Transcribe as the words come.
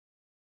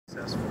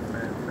Successful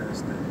Fan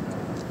Fest and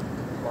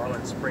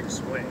Marlins Spring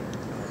Swing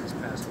this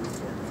past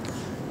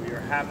weekend. We are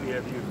happy,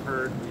 as you've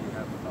heard, we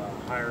have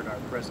hired our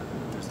President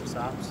of Business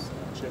Ops,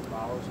 Chip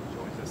Bowers, who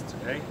joins us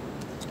today.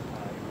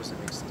 It was an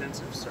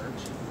extensive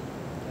search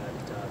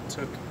that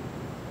took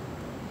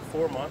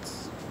 4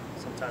 months.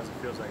 Sometimes it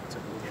feels like it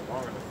took a little bit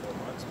longer than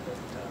 4 months, but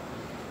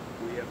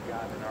we have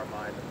got in our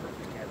mind the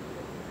perfect candidate.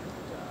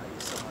 And,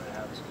 he's someone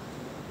that has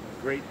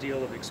a great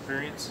deal of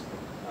experience,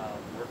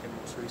 working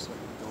most recently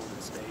with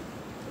Golden State,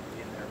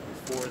 being there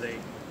before they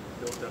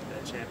built up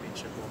that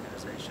championship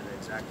organization,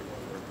 exactly what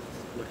we're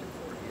looking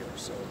for here.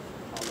 So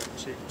I'll let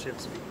Chip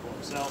speak for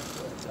himself,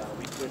 but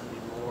we couldn't be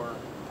more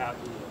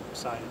happy and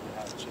excited to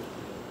have Chip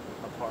be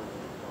a part of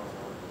our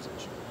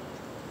organization.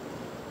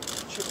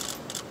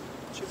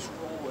 Chip's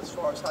role as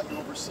far as how you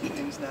oversee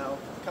things now,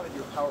 kind of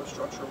your power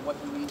structure, what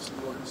he means to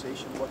the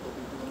organization, what they'll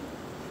be doing?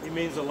 He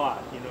means a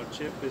lot. You know,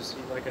 Chip is,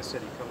 like I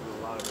said, he comes with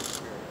a lot of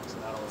experience,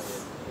 not only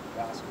in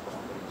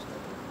basketball, but he's been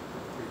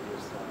in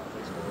previous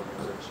baseball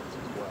organizations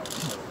as well.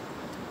 So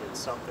it's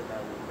something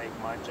that will make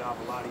my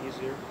job a lot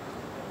easier.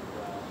 And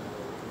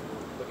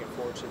we're looking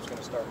forward. Chip's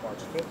going to start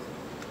March 5th.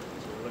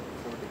 So we're looking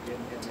forward to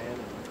getting him in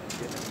and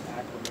getting him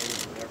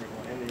acclimated with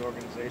everyone in the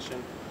organization.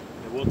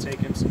 And it will take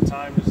him some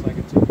time, just like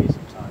it took me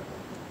some time.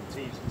 It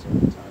continues to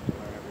take time to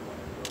learn everyone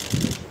in the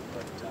organization.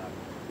 But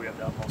we have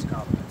the utmost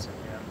confidence in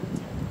him.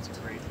 And it's a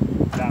great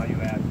value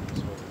add for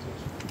this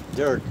organization.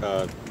 Derek,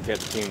 you've had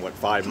the team, what,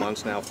 5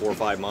 months now, 4 or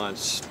 5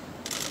 months.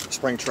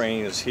 Spring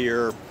training is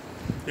here.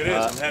 It is.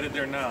 I'm headed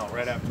there now,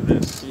 right after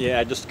this.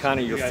 Yeah, just kind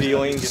of your You guys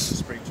feelings. Get to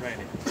spring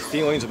training.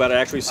 Feelings about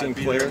actually seeing I'd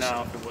be players. there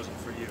now if it wasn't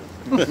for you.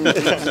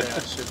 I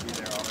should be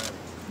there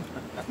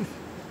already.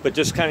 But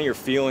just kind of your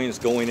feelings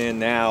going in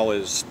now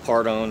as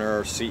part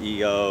owner,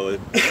 CEO,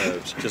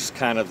 just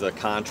kind of the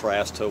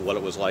contrast to what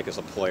it was like as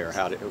a player.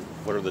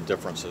 What are the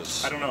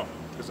differences? I don't know,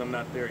 because I'm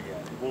not there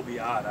yet. It will be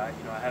odd. I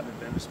haven't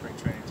been to spring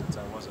training since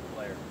I was a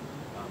player,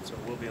 so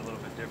it will be a little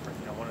bit different.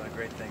 You know, one of the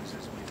great things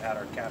is we've had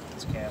our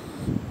captain's camp.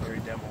 Larry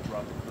Demo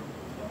brought the group of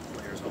young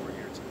players over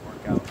here to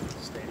work out at the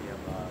stadium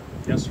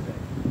yesterday.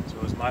 So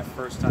it was my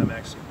first time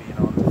actually being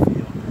on the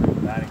field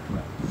during batting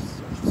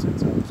practice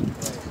since I was a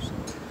player. So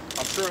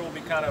I'm sure it will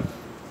be kind of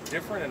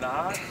different and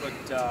odd, but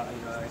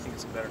I think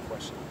it's a better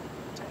question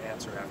to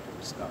answer after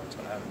we start. So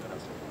I haven't been up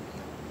there.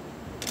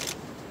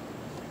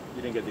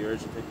 You didn't get the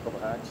urge to take a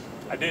couple hacks?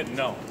 I didn't,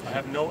 no. I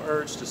have no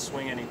urge to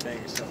swing anything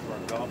except for a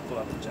golf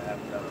club, which I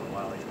haven't done in a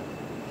while either.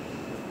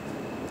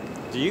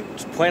 Do you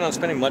plan on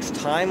spending much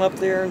time up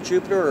there in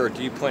Jupiter, or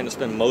do you plan to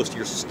spend most of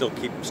your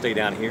stay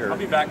down here? I'll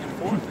be back and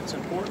forth. It's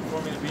important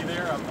for me to be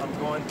there. I'm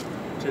going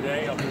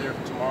today. I'll be there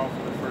tomorrow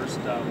for the first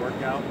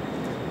workout.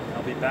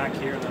 I'll be back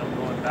here, and then I'm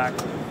going back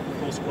for the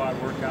full squad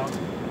workout.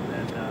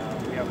 And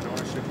then we have an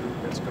ownership group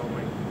that's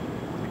going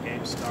when the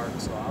game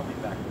starts, so I'll be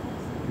back.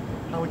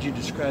 How would you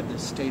describe the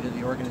state of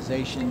the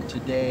organization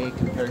today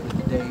compared to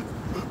the day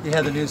you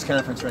had the news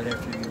conference right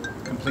after you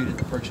completed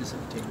the purchase of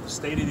the team? The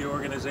state of the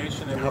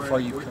organization, and how far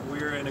you've come?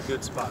 We're in a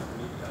good spot.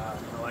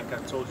 Like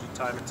I've told you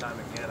time and time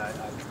again, I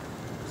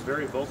was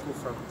very vocal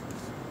from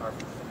our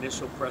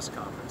initial press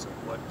conference of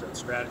what the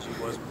strategy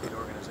was with the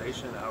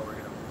organization, how we're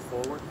going to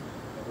move forward,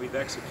 and we've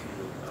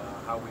executed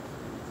how we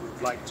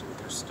would like to.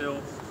 There's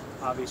still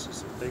obviously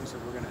some things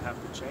that we're going to have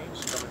to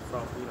change coming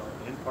from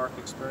an in-park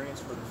experience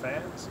for the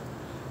fans.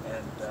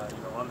 And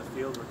on the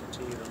field, we're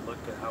continuing to look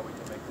at how we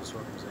can make this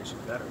organization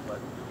better. But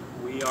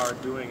we are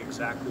doing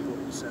exactly what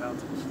we set out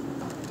to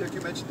do. Derek,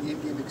 you mentioned the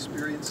in-game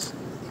experience.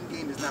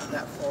 In-game is not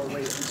that far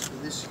away, at least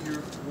for this year.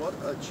 What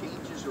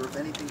changes, or if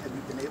anything, have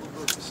you been able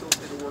to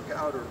facilitate or work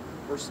out, or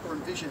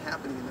envision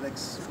happening in the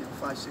next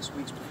 5-6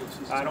 weeks before the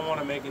season? I don't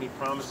want to make any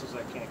promises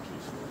I can't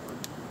keep. We're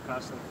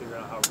constantly figuring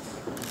out how we can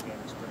make the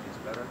in-game experience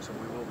better. So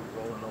we will be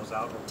rolling those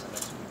out over the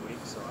next few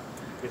weeks. So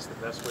I guess the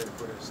best way to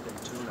put it is stay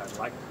tuned. I'd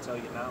like to tell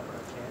you now, but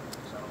I can't,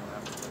 because I don't want to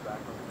have to go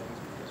back on things,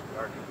 because we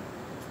are getting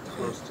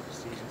close to the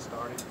season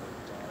starting. But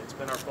it's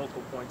been our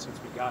focal point since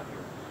we got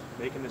here,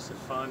 making this a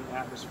fun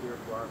atmosphere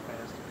for our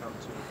fans to come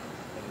to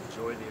and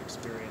enjoy the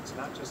experience,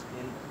 not just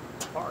in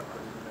the park,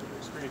 but the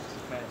experience as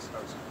a fan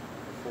starts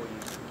before you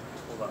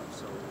pull up.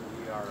 So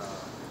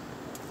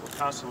we're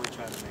constantly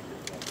trying to make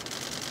it better.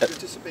 You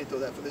anticipate,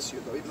 though, that for this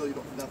year, though, even though you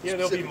don't have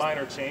there'll be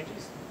minor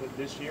changes, but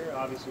this year,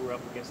 obviously, we're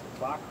up against the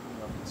clock,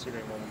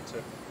 considering when we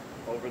took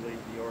over the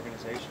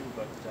organization.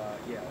 But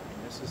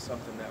this is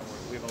something that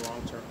we have a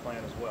long-term plan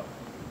as well.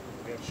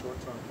 We have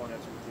short-term plans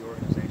with the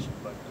organization,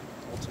 but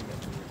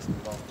ultimately, it's the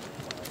long-term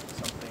plan.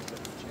 Some things that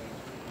will change,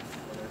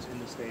 whether it's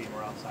in the stadium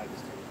or outside the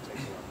stadium, it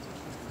takes a lot of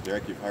time.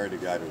 Derek, you've hired a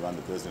guy to run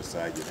the business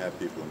side. You have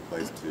people in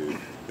place to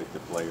pick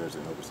the players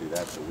and oversee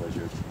that. So where's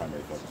your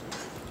primary focus?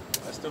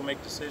 I still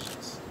make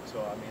decisions,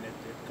 so I mean it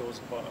goes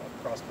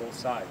across both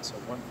sides. So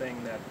one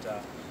thing that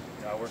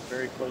I work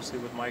very closely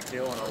with Mike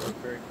Hill, and I work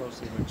very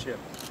closely with Chip,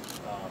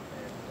 and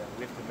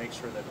we have to make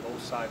sure that both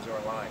sides are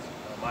aligned.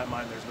 In my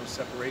mind, there's no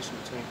separation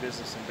between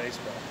business and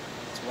baseball.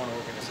 It's one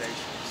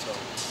organization. So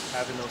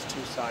having those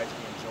two sides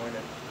being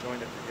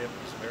joined at the hip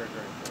is very,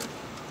 very important.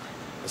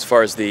 As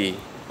far as the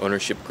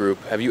ownership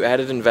group. Have you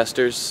added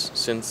investors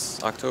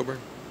since October?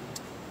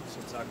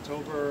 Since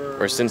October.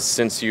 Or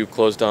since you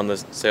closed on the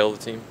sale of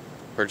the team,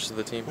 purchase of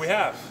the team? We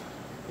have.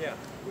 Yeah,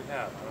 we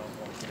have. I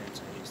don't want to get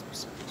into any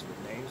specifics with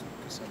names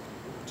because some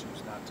people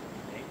choose not to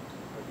be named.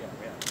 But yeah,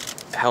 we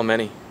have. How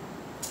many?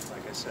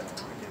 Like I said, I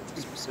don't want to get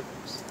into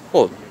specifics.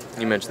 Well,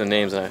 you mentioned the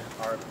names.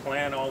 Our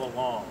plan all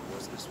along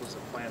was, this was a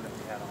plan that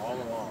we had all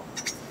along,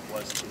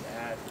 was to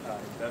add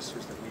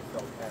investors that we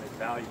felt added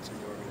value to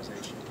the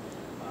organization.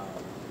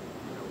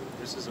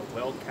 This is a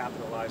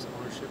well-capitalized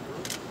ownership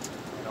group.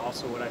 And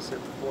also what I said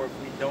before, if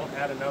we don't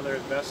add another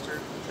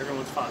investor,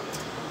 everyone's fine.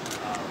 So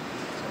I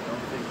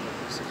don't think that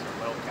this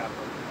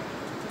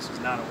is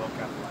not a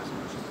well-capitalized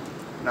ownership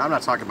group. Now, I'm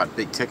not talking about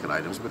big ticket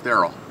items, but there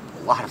are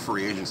a lot of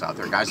free agents out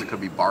there, guys that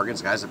could be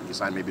bargains, guys that can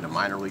sign maybe to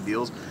minor league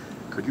deals.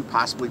 Could you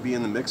possibly be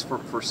in the mix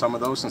for some of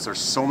those, since there's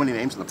so many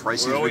names and the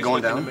prices are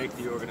going down? We're always looking to make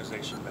the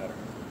organization better,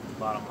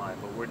 bottom line,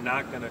 but we're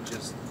not going to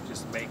just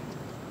make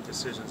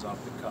decisions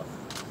off the cuff.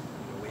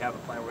 We have a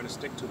plan, we're going to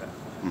stick to that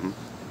plan.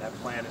 And that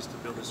plan is to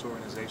build this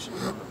organization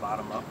from the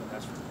bottom up, and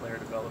that's from player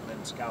development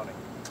and scouting.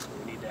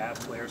 We need to add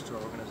players to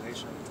our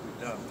organization, which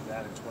we've done. We've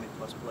added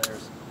 20-plus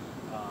players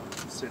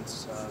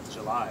since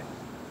July.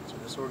 So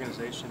this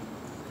organization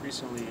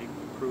increasingly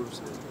improves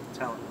the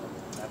talent level,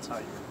 and that's how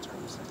you're going to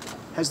turn this thing.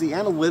 Has the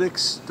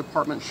analytics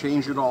department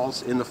changed at all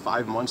in the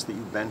 5 months that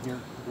you've been here?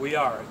 We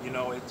are.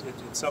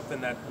 It's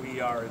something that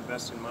we are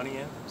investing money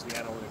in, is the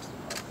analytics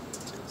department.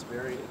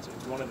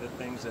 It's one of the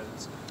things that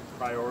is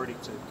priority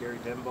to Gary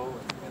Dembo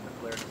and the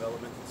player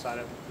development side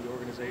of the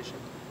organization,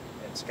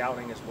 and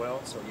scouting as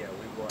well. So yeah,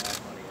 we will add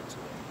money into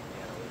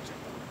the analytics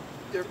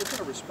department. Derek, what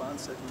kind of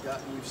response have you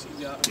gotten? We've seen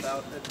you out and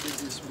about at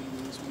business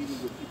meetings, meeting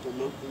with people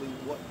locally.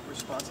 What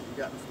response have you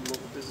gotten from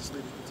local business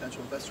leaders,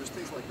 potential investors,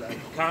 things like that?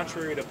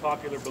 Contrary to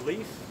popular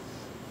belief,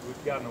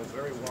 we've gotten a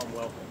very warm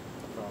welcome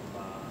from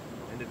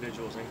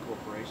individuals and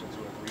corporations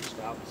who have reached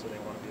out and said they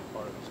want to be a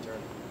part of this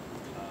journey.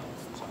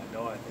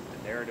 So I think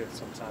the narrative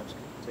sometimes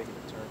can take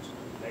it to turns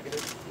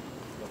negative,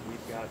 but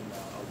we've gotten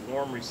a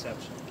warm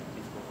reception from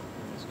people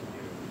in this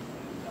community.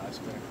 And I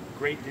spent a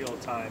great deal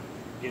of time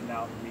getting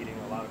out and meeting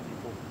a lot of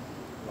people,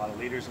 a lot of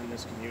leaders in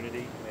this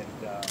community, and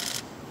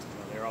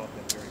they're all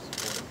been very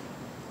supportive.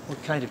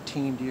 What kind of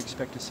team do you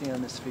expect to see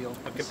on this field?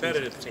 A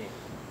competitive team.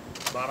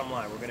 Bottom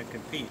line, we're going to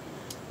compete.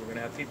 We're going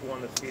to have people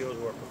on the field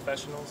who are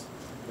professionals.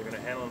 They're going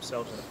to handle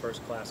themselves in a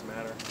first-class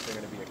manner. They're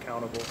going to be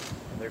accountable,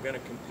 and they're going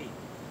to compete.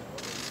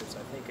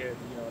 I think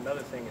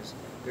another thing is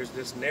there's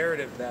this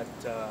narrative that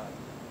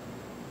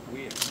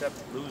we accept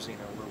losing,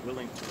 or we're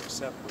willing to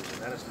accept losing.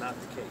 That is not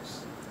the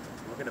case.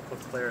 We're going to put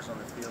players on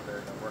the field that are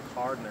going to work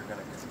hard and they're going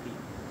to compete.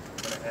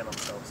 They're going to handle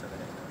themselves in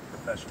a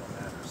professional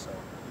manner. So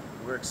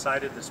we're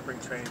excited the spring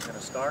training is going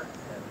to start,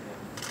 and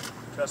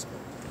trust me,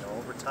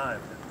 over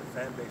time the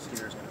fan base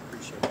here is going to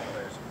appreciate the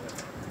players.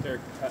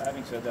 Derek,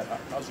 having said that,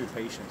 how's your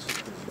patience?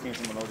 Because you came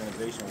from an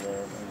organization where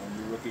when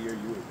you look at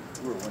you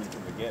were winning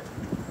from the get.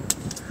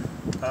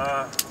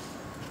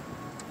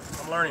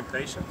 I'm learning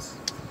patience.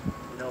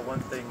 One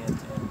thing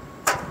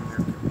when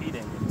you're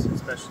competing,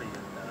 especially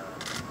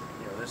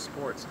in this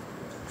sports,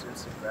 it's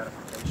instant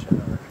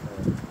gratification or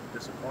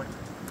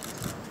disappointment.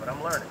 But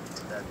I'm learning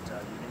that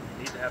you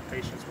need to have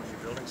patience when you're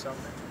building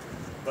something.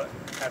 But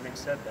having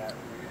said that,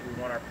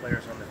 we want our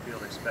players on the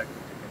field expecting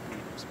to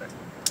compete, expecting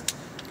to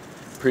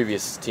win.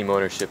 Previous team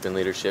ownership and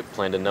leadership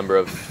planned a number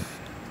of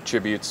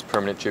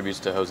permanent tributes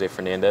to Jose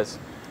Fernandez.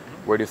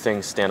 Where do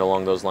things stand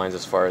along those lines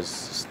as far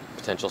as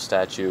potential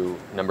statue,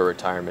 number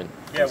retirement?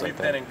 Yeah, we've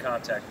been in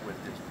contact with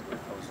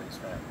Jose's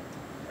family,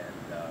 and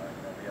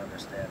we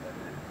understand that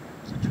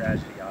it's a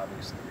tragedy.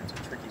 Obviously, it's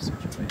a tricky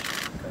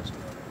situation because there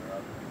were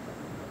other people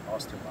who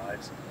lost their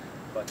lives,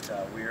 but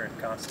we are in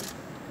constant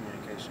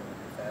communication with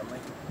the family,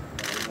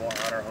 and we will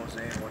honor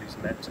Jose and what he's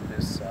meant to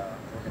this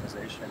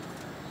organization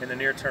in the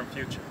near-term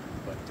future.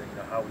 But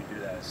how we do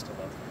that is still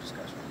up for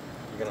discussion.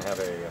 You're going to have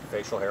a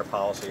facial hair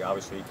policy,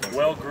 obviously. You can't.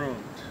 Well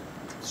groomed.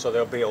 So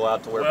they'll be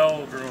allowed to wear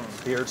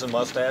beards and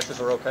mustaches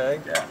are okay?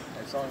 Yeah,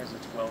 as long as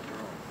it's well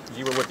groomed.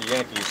 You were with the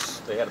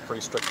Yankees. They had a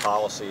pretty strict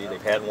policy.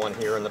 They've had one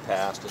here in the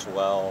past as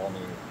well. I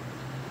mean,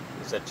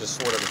 is that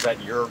just is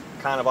that your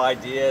kind of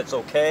idea? It's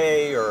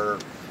okay, or?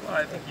 Well,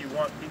 I think you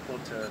want people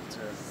to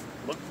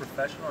look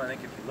professional. I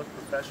think if you look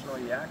professional,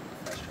 you act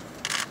professional.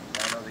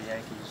 I know the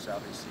Yankees,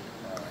 obviously,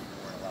 you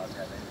weren't allowed to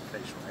have any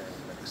facial hair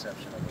with the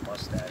exception of a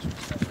mustache,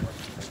 which never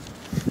worked for me.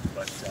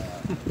 But,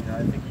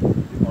 I think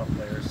you want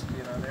players,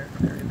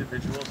 they're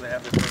individuals, they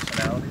have their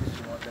personalities,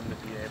 you want them to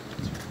be able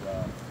to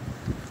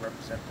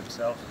represent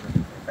themselves and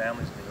their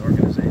families and the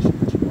organization,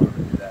 but you want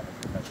them to do that in a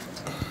professional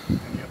manner.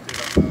 Any update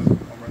on the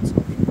home run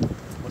smoking?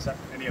 What's that?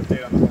 Any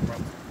update on the home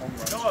run?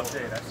 No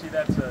update. I see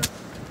that's a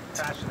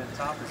passionate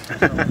topic for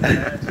some of the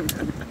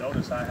fans.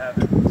 Notice I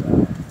haven't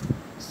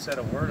said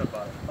a word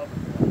about it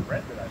publicly. I've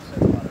read that I've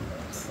said a lot of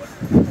things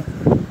and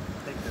what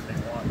they think that they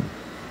want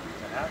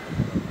to happen.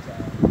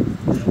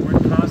 But we're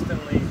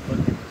constantly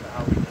looking to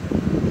how we can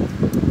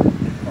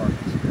impart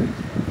experience.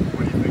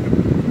 What do you think of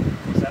it?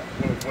 What's that?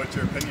 What's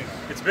your opinion on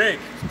it? It's big.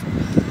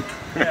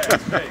 Yeah,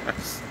 it's big.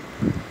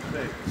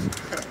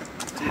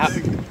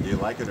 Do you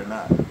like it or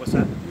not? What's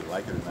that? Do you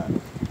like it or not?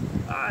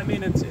 I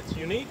mean, it's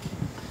unique.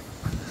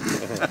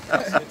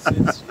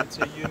 it's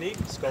a unique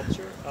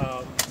sculpture.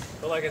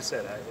 But like I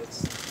said,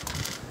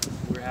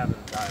 we're having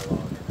a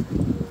dialogue.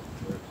 And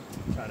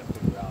we're trying to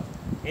figure out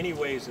any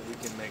ways that we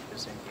can make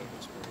this in-game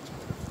experience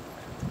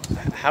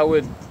better. How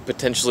would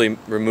potentially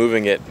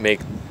removing it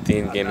make the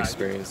in-game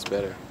experience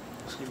better?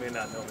 You may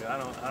not know me. I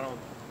don't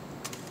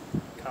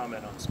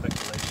comment on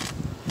speculation.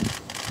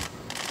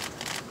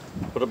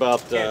 What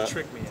about You can't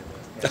trick me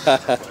into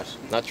it.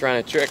 Not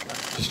trying to trick,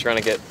 just trying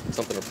to get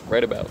something to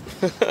write about.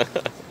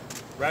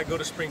 Go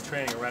to spring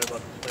training and write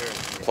about the players.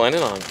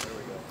 Planning on. There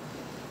we go.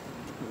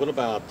 what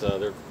about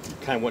they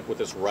kind of went with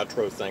this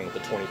retro thing with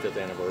the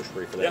 25th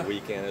anniversary for that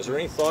weekend? Is there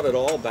any thought at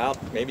all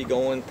about maybe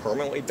going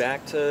permanently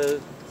back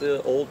to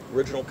the old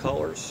original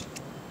colors?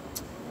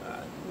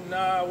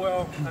 Nah,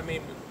 well, I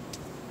mean,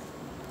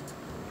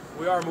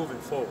 we are moving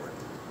forward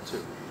too.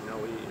 You know,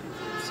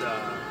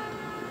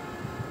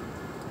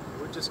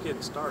 we're just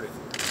getting started.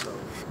 So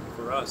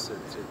for us,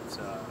 it's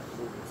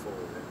moving forward.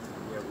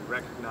 And, yeah, we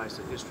recognize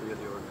the history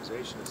of the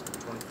organization. It's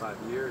been 25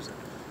 years, and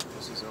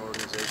this is an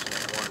organization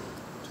that won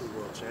 2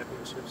 world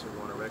championships. We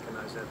want to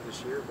recognize that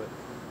this year, but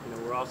you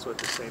know, we're also at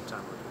the same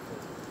time looking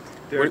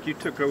forward. Derek, you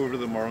took over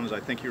the Marlins.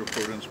 I think you were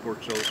quoted in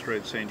Sports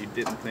Illustrated saying you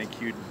didn't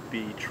think you'd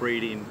be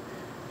trading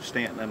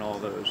Stanton and all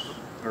those,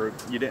 or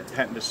you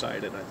hadn't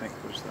decided, I think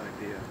was the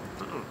idea.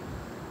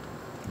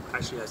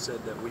 Actually, I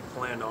said that we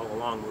planned all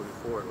along moving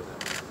forward with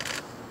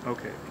him.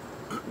 Okay.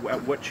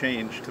 What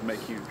changed to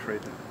make you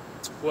trade them?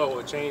 Well,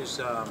 what changed,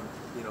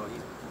 you know, he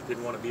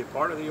didn't want to be a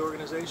part of the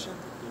organization.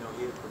 You know,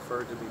 he had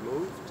preferred to be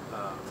moved.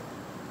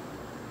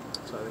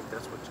 So I think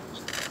that's what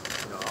changed.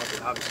 You know,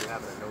 obviously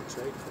having a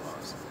no-trade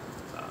clause,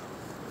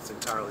 it's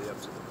entirely up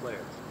to the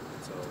player.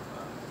 So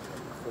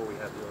before we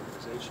had the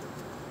organization,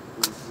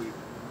 we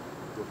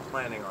were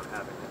planning on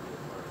having him be a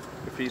part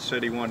of it. If he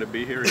said he wanted to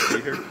be here, he'd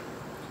be here?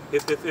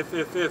 If,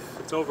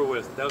 it's over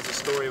with. That was the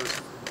story. It was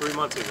 3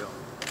 months ago.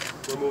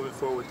 We're moving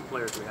forward with the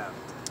players we have.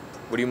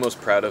 What are you most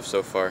proud of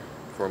so far,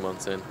 4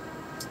 months in?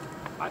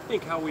 I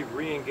think how we've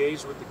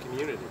re-engaged with the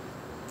community.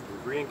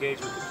 We've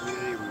re-engaged with the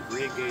community, we've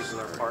re-engaged with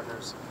our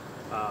partners,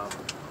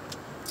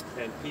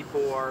 and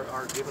people are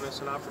giving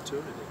us an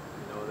opportunity.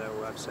 You know, that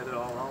I've said it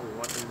all along, we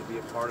want them to be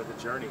a part of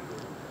the journey.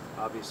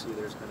 Obviously,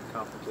 there's been a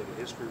complicated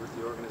history with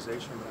the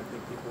organization, but I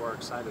think people are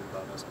excited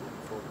about us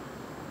moving forward.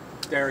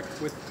 Derek,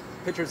 with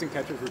pitchers and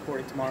catchers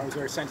reporting tomorrow, is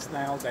there a sense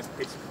now that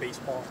it's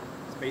baseball?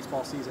 It's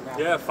baseball season now?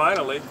 Yeah,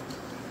 finally.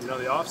 You know,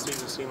 the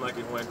off-season seemed like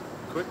it went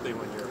quickly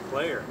when you're a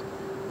player.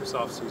 This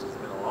off-season's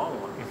been a long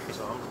one,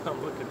 so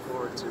I'm looking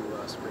forward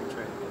to spring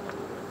training getting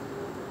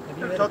underway. Have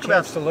you had a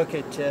chance to look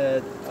at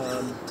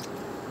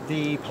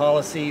the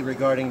policy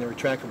regarding the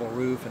retractable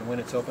roof and when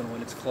it's open,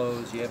 when it's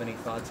closed? Do you have any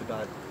thoughts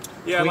about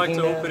Yeah, I'd like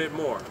to that? open it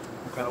more.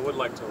 Okay. I would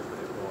like to open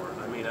it more.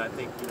 I mean, I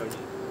think, you know,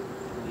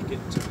 when you get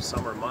into the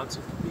summer months,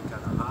 it can be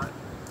kind of hot.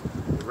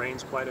 It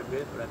rains quite a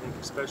bit, but I think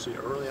especially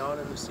early on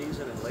in the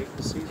season and late in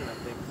the season, I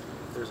think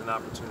there's an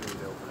opportunity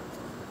to open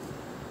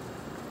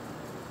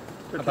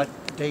it. How about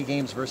day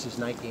games versus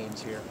night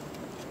games here?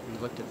 You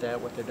looked at that,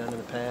 what they've done in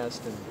the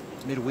past, and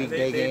midweek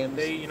day games?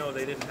 You know,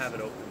 they didn't have it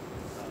open.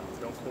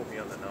 Don't quote me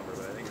on the number,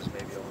 but I think it was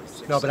maybe only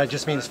 6. No, but I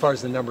just mean as far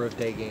as the number of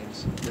day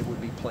games that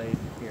would be played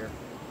here.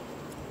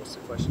 What's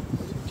the question?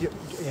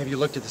 Have you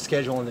looked at the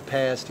schedule in the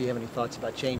past? Do you have any thoughts about